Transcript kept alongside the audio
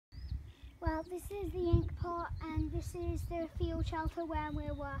Well, this is the Inkpot, and this is the field shelter where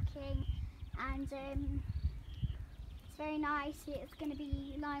we're working, and it's very nice. It's going to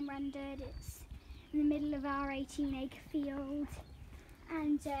be lime rendered. It's in the middle of our 18-acre field,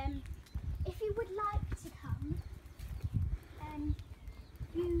 and if you would like to come,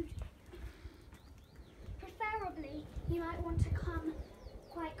 preferably you might want to come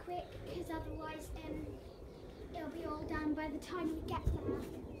quite quick, because otherwise it'll be all done by the time you get there.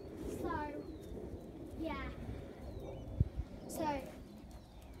 So, yeah. So,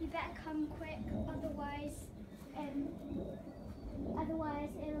 you better come quick, otherwise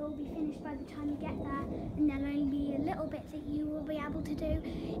it'll be finished by the time you get there, and there'll only be a little bit that you will be able to do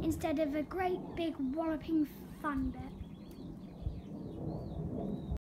instead of a great big walloping fun bit.